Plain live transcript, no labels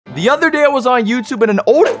The other day I was on YouTube and an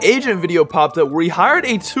old agent video popped up where he hired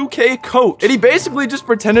a 2K coach. And he basically just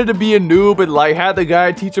pretended to be a noob and like had the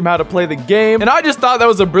guy teach him how to play the game. And I just thought that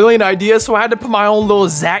was a brilliant idea, so I had to put my own little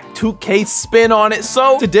Zach 2K spin on it.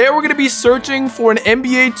 So today we're gonna be searching for an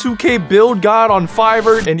NBA 2K build guide on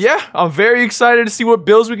Fiverr. And yeah, I'm very excited to see what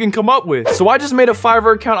builds we can come up with. So I just made a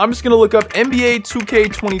Fiverr account. I'm just gonna look up NBA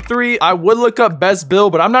 2K23. I would look up best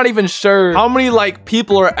build, but I'm not even sure how many like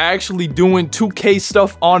people are actually doing 2K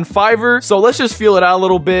stuff on Fiverr. So let's just feel it out a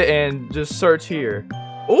little bit and just search here.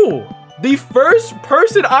 Ooh. The first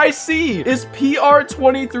person I see is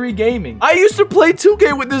PR23 Gaming. I used to play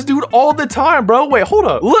 2K with this dude all the time, bro. Wait, hold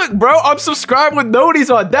up. Look, bro, I'm subscribed with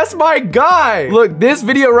noties on. That's my guy. Look, this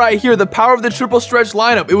video right here, the power of the triple stretch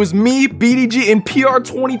lineup. It was me, BDG, and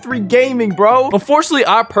PR23 Gaming, bro. Unfortunately,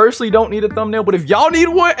 I personally don't need a thumbnail, but if y'all need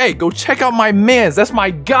one, hey, go check out my mans. That's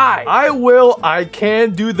my guy. I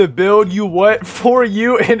can do the build you want for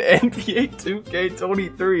you in NBA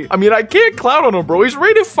 2K23. I mean, I can't clown on him, bro. He's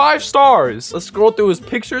rated 5 stars. Let's scroll through his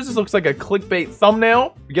pictures. This looks like a clickbait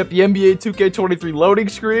thumbnail. We get the NBA 2K23 loading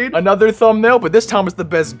screen. Another thumbnail, but this time it's the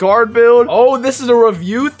best guard build. Oh, this is a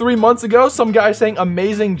review 3 months ago. Some guy saying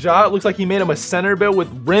amazing job. It looks like he made him a center build with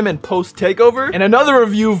rim and post takeover. And another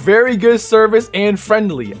review, very good service and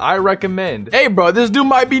friendly. I recommend. Hey, bro, this dude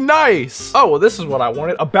might be nice. Oh, well, this is what I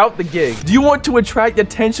wanted. About the gig. Do you want to attract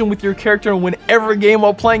attention with your character and win every game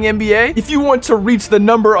while playing NBA? If you want to reach the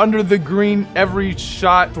number under the green every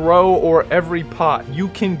shot, throw, or every pot, you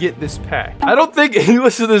can get this pack. I don't think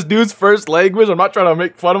English is this dude's first language. I'm not trying to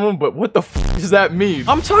make fun of him, but what the f does that mean?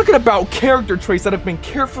 I'm talking about character traits that have been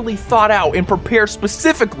carefully thought out and prepared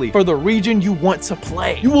specifically for the region you want to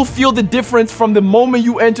play. You will feel the difference from the moment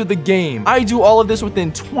you enter the game. I do all of this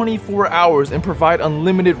within 24 hours and provide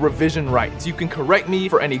unlimited revision rights. You can correct me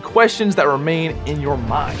for any questions that remain in your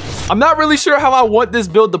mind. I'm not really sure how I want this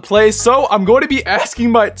build to play, so I'm going to be asking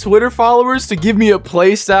my Twitter followers to give me a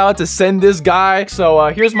play style to send this guy. So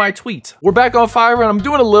here's my tweet. We're back on Fiverr and I'm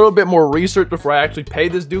doing a little bit more research before I actually pay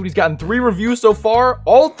this dude. He's gotten 3 reviews so far.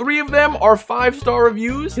 All 3 of them are 5-star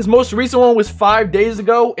reviews. His most recent one was 5 days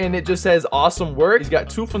ago and it just says awesome work. He's got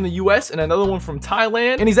 2 from the US and another one from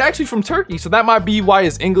Thailand, and he's actually from Turkey, so that might be why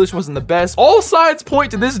his English wasn't the best. All signs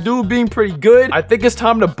point to this dude being pretty good. I think it's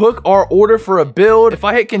time to book our order for a build. If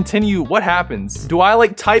I hit continue, what happens? Do I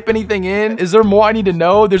like type anything in? Is there more I need to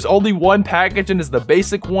know? There's only one package and it's the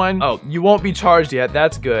basic one. Oh, you won't be charged yet.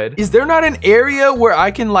 That's good. Is there not an area where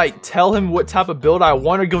I can like tell him what type of build I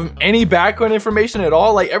want or give him any background information at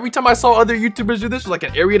all? Like every time I saw other YouTubers do this, like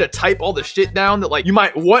an area to type all the shit down that like you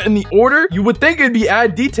might want in the order. You would think it'd be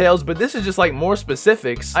add details, but this is just like more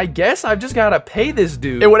specifics. I guess I've just gotta pay this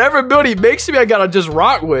dude. And whatever build he makes me, I gotta just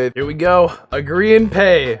rock with. Here we go. Agree and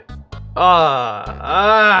pay. It's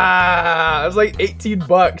like 18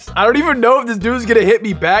 bucks. I don't even know if this dude's gonna hit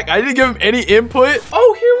me back. I didn't give him any input.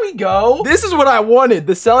 Oh, here we go. This is what I wanted.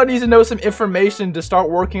 The seller needs to know some information to start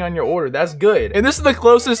working on your order. That's good. And this is the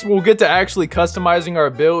closest we'll get to actually customizing our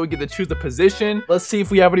build. We get to choose the position. Let's see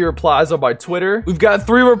if we have any replies on my Twitter. We've got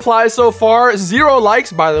 3 replies so far. 0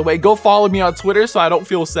 likes, by the way. Go follow me on Twitter so I don't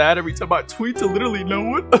feel sad every time I tweet to literally no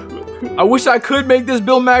one. I wish I could make this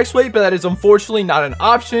build max weight, but that is unfortunately not an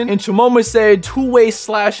option. And Chimoma said two-way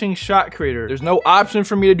slashing shot creator. There's no option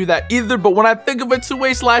for me to do that either, but when I think of a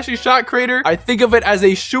two-way slashing shot creator, I think of it as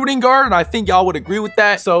a shooting guard, and I think y'all would agree with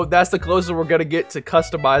that. So that's the closest we're gonna get to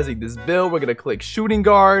customizing this build. We're gonna click shooting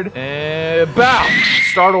guard and bow.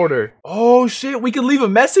 Start order. Oh shit, we can leave a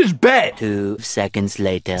message. Bet. 2 seconds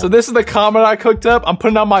later. So this is the comment I cooked up. I'm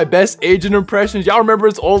putting on my best agent impressions. Y'all remember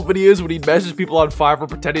his old videos when he messaged people on Fiverr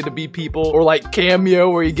pretending to be people, or like Cameo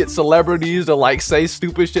where you get celebrities to like say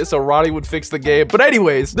stupid shit so Ronnie would fix the game. But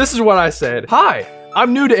anyways, this is what I said. Hi.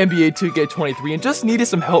 I'm new to NBA 2K23 and just needed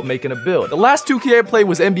some help making a build. The last 2K I played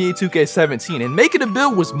was NBA 2K17 and making a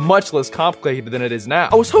build was much less complicated than it is now.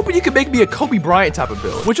 I was hoping you could make me a Kobe Bryant type of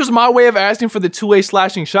build, which was my way of asking for the two-way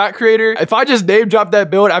slashing shot creator. If I just name dropped that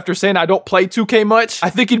build after saying I don't play 2K much, I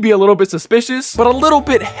think you'd be a little bit suspicious, but a little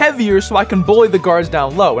bit heavier so I can bully the guards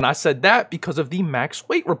down low. And I said that because of the max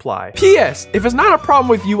weight reply. P.S. If it's not a problem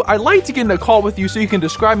with you, I'd like to get in a call with you so you can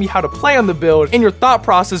describe me how to play on the build and your thought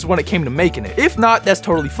process when it came to making it. If not, that's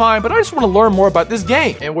totally fine, but I just want to learn more about this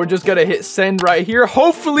game. And we're just gonna hit send right here.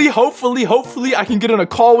 Hopefully I can get on a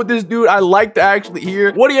call with this dude. I like to actually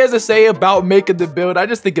hear what he has to say about making the build. I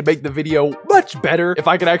just think it'd make the video much better if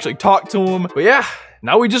I could actually talk to him. But yeah,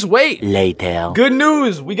 Now we just wait. Later. Good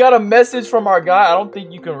news. We got a message from our guy. I don't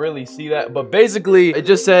think you can really see that, but basically it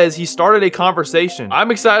just says he started a conversation. I'm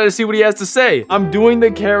excited to see what he has to say. I'm doing the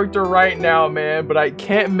character right now, man, but I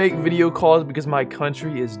can't make video calls because my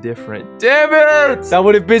country is different. Damn it. That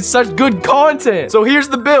would have been such good content. So here's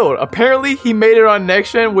the build. Apparently he made it on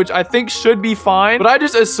next gen, which I think should be fine, but I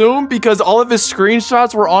just assumed because all of his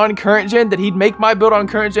screenshots were on current gen that he'd make my build on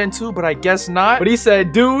current gen too, but I guess not. But he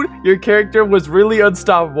said, dude, your character was really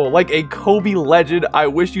unstoppable, like a Kobe legend. I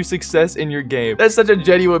wish you success in your game. That's such a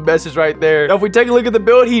genuine message right there. Now, if we take a look at the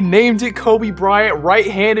build, he named it Kobe Bryant,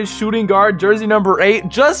 right-handed shooting guard, jersey number 8,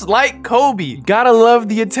 just like Kobe. You gotta love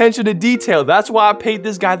the attention to detail. That's why I paid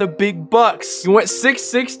this guy the big bucks. He went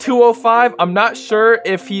 6'6", 205. I'm not sure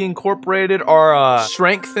if he incorporated our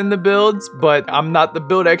strength in the builds, but I'm not the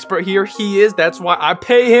build expert here. He is. That's why I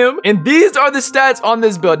pay him. And these are the stats on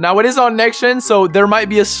this build. Now, it is on next gen, so there might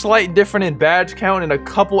be a slight difference in badge count and a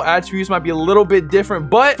couple attributes might be a little bit different,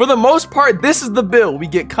 but for the most part, this is the build. We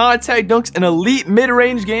get contact dunks, an elite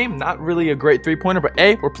mid-range game, not really a great three-pointer, but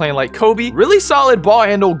we're playing like Kobe. Really solid ball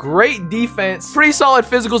handle, great defense, pretty solid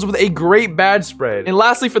physicals with a great badge spread. And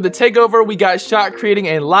lastly, for the takeover, we got shot creating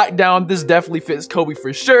and lockdown. This definitely fits Kobe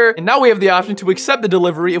for sure. And now we have the option to accept the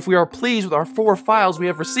delivery if we are pleased with our 4 files we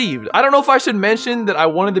have received. I don't know if I should mention that I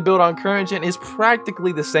wanted to build on current gen. Is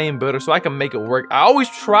practically the same builder, so I can make it work. I always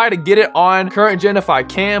try to get it on current gen if I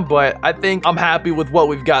can, but I think I'm happy with what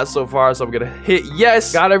we've got so far, so I'm gonna hit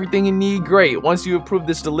yes. Got everything you need. Great. Once you approve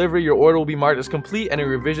this delivery, your order will be marked as complete. Any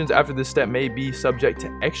revisions after this step may be subject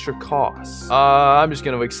to extra costs. I'm just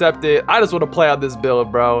gonna accept it. I just want to play out this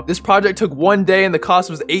build, bro. This project took 1 day and the cost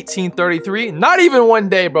was $18.33. Not even 1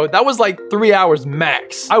 day, bro. That was like 3 hours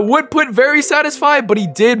max. I would put very satisfied, but he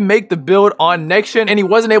did make the build on next gen and he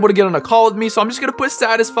wasn't able to get on a call with me, so I'm just gonna put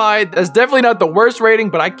satisfied. That's definitely not the worst rating,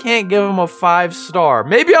 but I can't give him a 5-star.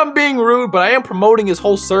 Maybe I'm being rude, but I am promoting his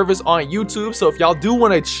whole service on YouTube, so if y'all do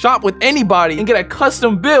want to shop with anybody and get a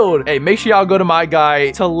custom build, hey, make sure y'all go to my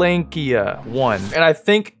guy Talenkia1, and I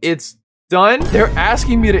think it's done. They're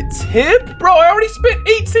asking me to tip? Bro, I already spent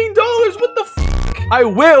 $18. What the f? I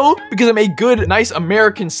will, because I'm a good, nice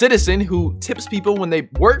American citizen who tips people when they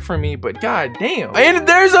work for me, but god damn. And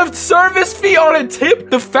there's a service fee on a tip.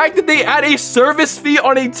 The fact that they add a service fee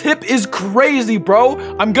on a tip is crazy, bro.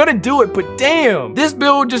 I'm gonna do it, but damn. This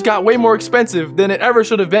build just got way more expensive than it ever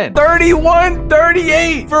should have been.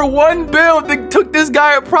 $31.38 for one build that took this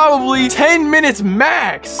guy probably 10 minutes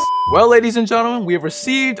max. Well, ladies and gentlemen, we have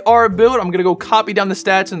received our build. I'm gonna go copy down the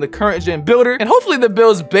stats in the current gen builder, and hopefully the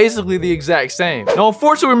build is basically the exact same. Now,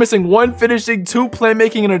 unfortunately, we're missing 1 finishing, 2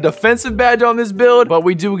 playmaking, and a defensive badge on this build, but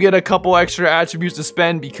we do get a couple extra attributes to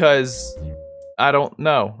spend because I don't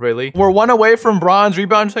know, really. We're 1 away from bronze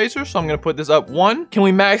rebound chaser, so I'm gonna put this up 1. Can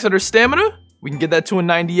we max out our stamina? We can get that to a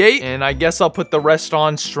 98, and I guess I'll put the rest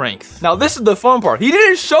on strength. Now, this is the fun part. He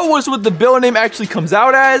didn't show us what the build name actually comes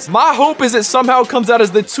out as. My hope is it somehow comes out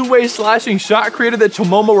as the 2-way slashing shot creator that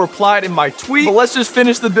Chomomo replied in my tweet. But let's just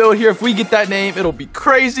finish the build here. If we get that name, it'll be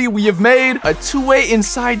crazy. We have made a 2-way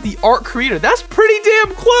inside the art creator. That's pretty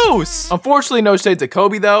damn close. Unfortunately, no shade to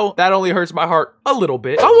Kobe, though. That only hurts my heart a little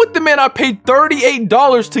bit. I want the man I paid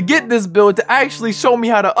 $38 to get this build to actually show me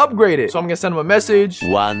how to upgrade it. So I'm gonna send him a message.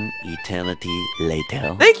 1 eternity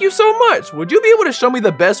later. Thank you so much. Would you be able to show me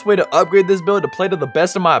the best way to upgrade this build to play to the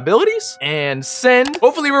best of my abilities? And send.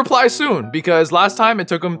 Hopefully reply soon, because last time it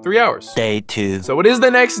took him 3 hours. Day 2. So it is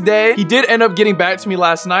the next day. He did end up getting back to me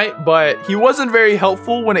last night, but he wasn't very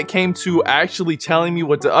helpful when it came to actually telling me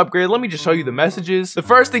what to upgrade. Let me just show you the messages. The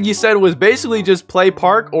first thing he said was basically just play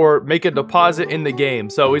park or make a deposit in the game.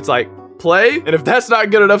 So it's like, play, and if that's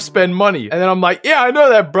not good enough, spend money. And then I'm like, yeah, I know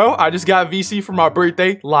that, bro. I just got VC for my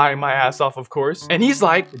birthday. Lying my ass off, of course. And he's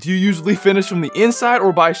like, do you usually finish from the inside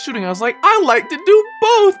or by shooting? I was like, I like to do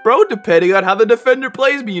both, bro, depending on how the defender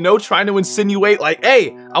plays me, you know, trying to insinuate like,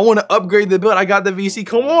 hey, I want to upgrade the build. I got the VC.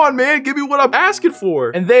 Come on, man, give me what I'm asking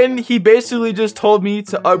for. And then he basically just told me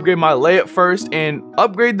to upgrade my layup first and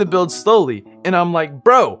upgrade the build slowly. And I'm like,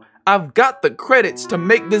 bro, I've got the credits to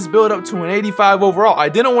make this build up to an 85 overall. I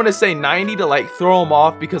didn't want to say 90 to like throw him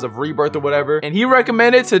off because of rebirth or whatever. And he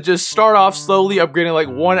recommended to just start off slowly, upgrading like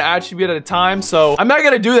 1 attribute at a time. So I'm not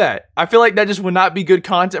gonna do that. I feel like that just would not be good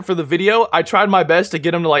content for the video. I tried my best to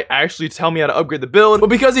get him to like actually tell me how to upgrade the build.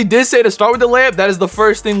 But because he did say to start with the layup, that is the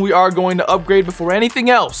first thing we are going to upgrade before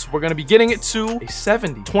anything else. We're gonna be getting it to a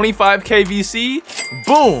 70. 25k VC.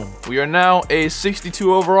 Boom. We are now a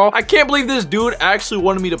 62 overall. I can't believe this dude actually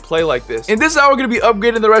wanted me to play play like this. In this hour, we're gonna be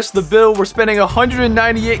upgrading the rest of the build. We're spending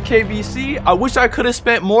 198 KVC. I wish I could have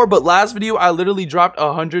spent more, but last video, I literally dropped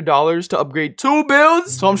 $100 to upgrade 2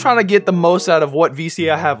 builds. So I'm trying to get the most out of what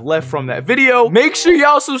VC I have left from that video. Make sure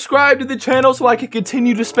y'all subscribe to the channel so I can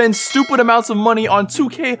continue to spend stupid amounts of money on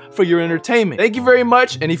 2K for your entertainment. Thank you very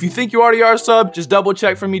much. And if you think you already are sub, just double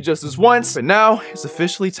check for me just this once. But now it's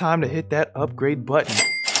officially time to hit that upgrade button.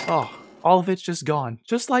 Oh. All of it's just gone,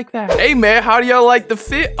 just like that. Hey man, how do y'all like the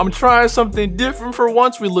fit? I'm trying something different for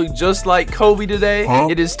once. We look just like Kobe today.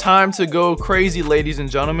 It is time to go crazy, ladies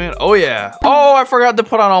and gentlemen. Oh yeah. Oh, I forgot to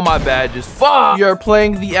put on all my badges. Fuck! We are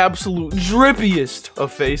playing the absolute drippiest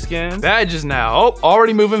of face scans. Badges now. Oh,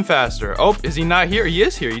 already moving faster. Oh, is he not here? He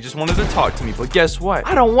is here. He just wanted to talk to me, but guess what?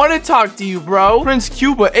 I don't want to talk to you, bro. Prince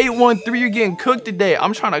Cuba 813, you're getting cooked today.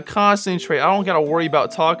 I'm trying to concentrate. I don't gotta worry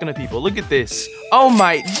about talking to people. Look at this. Oh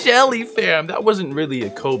my jelly fam, that wasn't really a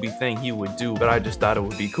Kobe thing he would do, but I just thought it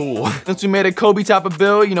would be cool. Since we made a Kobe type of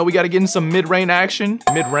build, you know, we gotta get in some mid-range action.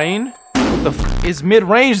 Mid-range? What the f is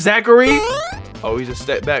mid-range, Zachary? Oh, he's a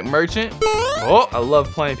step back merchant. Oh, I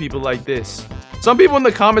love playing people like this. Some people in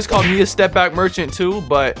the comments call me a step back merchant too,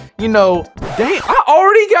 but you know, dang, I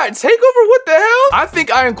already got takeover, what the hell? I think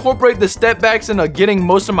I incorporate the step backs into getting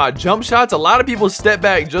most of my jump shots. A lot of people step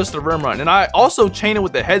back just to rim run, and I also chain it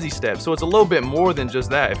with the hezzy step, so it's a little bit more than just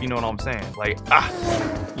that, if you know what I'm saying. Like,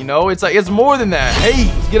 you know, it's like, it's more than that.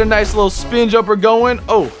 Hey, get a nice little spin jumper going.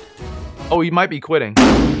 Oh, he might be quitting.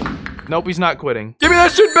 Nope, he's not quitting. Give me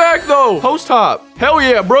that shit back though. Post hop, hell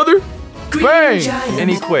yeah, brother. Bang, and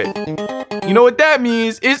he quit. You know what that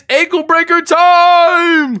means? It's ankle breaker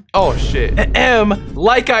time! Oh shit.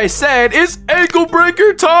 Like I said, it's ankle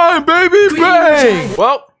breaker time, baby! Bang!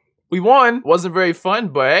 Well, we won. Wasn't very fun,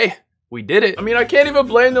 but hey, we did it. I mean, I can't even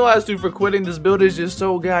blame the last dude for quitting. This build is just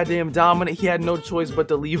so goddamn dominant. He had no choice but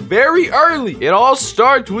to leave very early. It all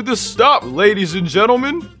starts with a stop, ladies and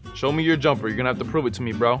gentlemen. Show me your jumper. You're gonna have to prove it to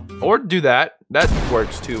me, bro. Or do that. That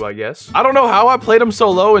works too, I guess. I don't know how I played him so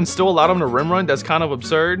low and still allowed him to rim run. That's kind of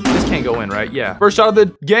absurd. This can't go in, right? Yeah. First shot of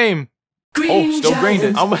the game. Oh, still greened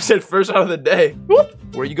it. I almost said first shot of the day. Whoop.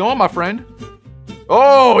 Where you going, my friend?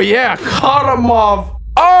 Oh, yeah. Caught him off.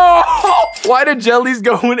 Oh! Why did jellies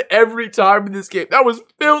go in every time in this game? That was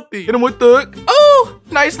filthy. Hit him with the hook. Oh!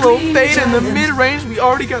 Nice little fade in the mid-range. We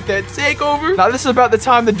already got that takeover. Now, this is about the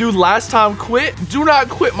time the dude last time quit. Do not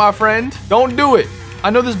quit, my friend. Don't do it. I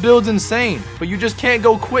know this build's insane, but you just can't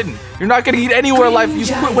go quitting. You're not gonna get anywhere in life if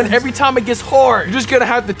you quit when every time it gets hard. You're just gonna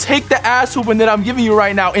have to take the ass whooping that I'm giving you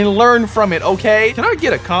right now and learn from it, okay? Can I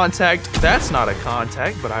get a contact? That's not a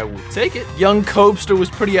contact, but I will take it. Young Copester was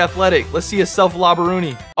pretty athletic. Let's see a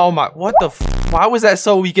self-Labaruni. Oh my, what the f? Why was that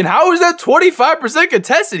so weak? And how was that 25%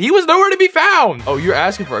 contested? He was nowhere to be found. Oh, you're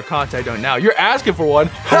asking for a contact on now. You're asking for one.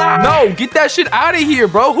 No, get that shit out of here,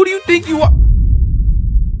 bro. Who do you think you are?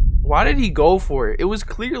 Why did he go for it? It was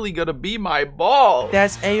clearly gonna be my ball.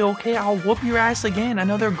 That's a-okay. I'll whoop your ass again.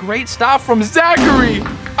 Another great stop from Zachary.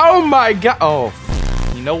 Oh my god. Oh,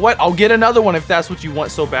 you know what? I'll get another one if that's what you want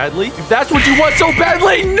so badly. If that's what you want so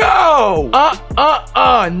badly, no!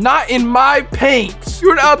 Not in my paint.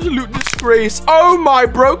 You're an absolute disgrace. Oh my,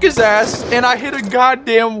 broke his ass, and I hit a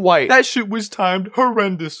goddamn white. That shit was timed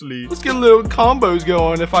horrendously. Let's get a little combos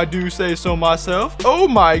going if I do say so myself. Oh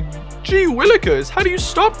my gee willikers, how do you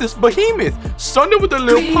stop this behemoth? Stunned him with a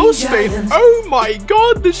little post fade. Oh my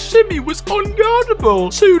god, the shimmy was unguardable.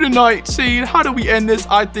 2-19, how do we end this?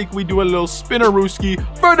 I think we do a little spinnerooski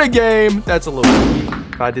for the game. That's a little weak.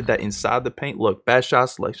 If I did that inside the paint, look, bad shot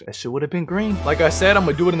selection. That shit would have been green. Like I said, I'm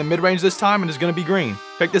gonna do it in the mid-range this time, and it's gonna be green.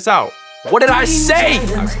 Check this out. What did I say?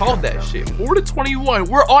 I called that shit. 4-21.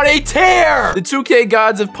 We're on a tear. The 2K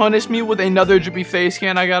gods have punished me with another drippy face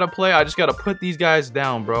scan I gotta play. I just gotta put these guys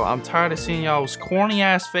down, bro. I'm tired of seeing y'all's corny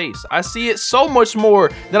ass face. I see it so much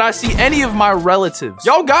more than I see any of my relatives.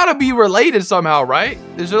 Y'all gotta be related somehow, right?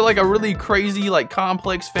 Is there like a really crazy, like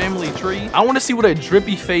complex family tree? I wanna see what a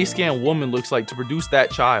drippy face scan woman looks like to produce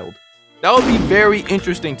that child. That would be very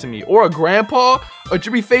interesting to me. Or a grandpa, a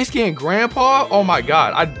drippy face can grandpa. Oh my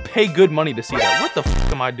god, I'd pay good money to see that. What the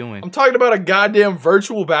f am I doing? I'm talking about a goddamn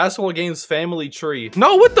virtual basketball game's family tree.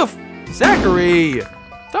 No, what the f? Zachary,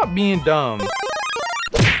 stop being dumb.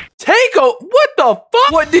 Takeo, what the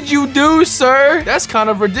fuck? What did you do, sir? That's kind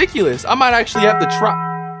of ridiculous. I might actually have to try.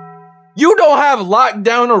 You don't have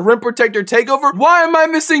lockdown or rim protector takeover? Why am I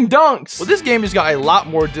missing dunks? Well, this game just got a lot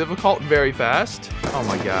more difficult very fast. Oh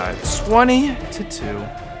my god.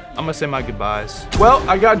 20-2. I'm gonna say my goodbyes. Well,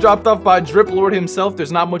 I got dropped off by Drip Lord himself.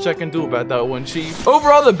 There's not much I can do about that one, chief.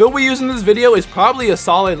 Overall, the build we use in this video is probably a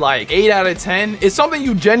solid like 8 out of 10. It's something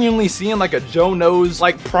you genuinely see in like a Joe Knows,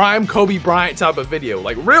 like prime Kobe Bryant type of video.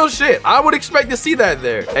 Like real shit. I would expect to see that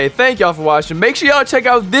there. Hey, thank y'all for watching. Make sure y'all check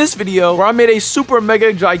out this video where I made a super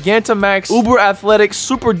mega gigantamax, uber athletic,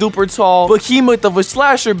 super duper tall behemoth of a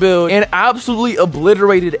slasher build and absolutely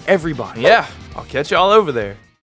obliterated everybody. Yeah, I'll catch y'all over there.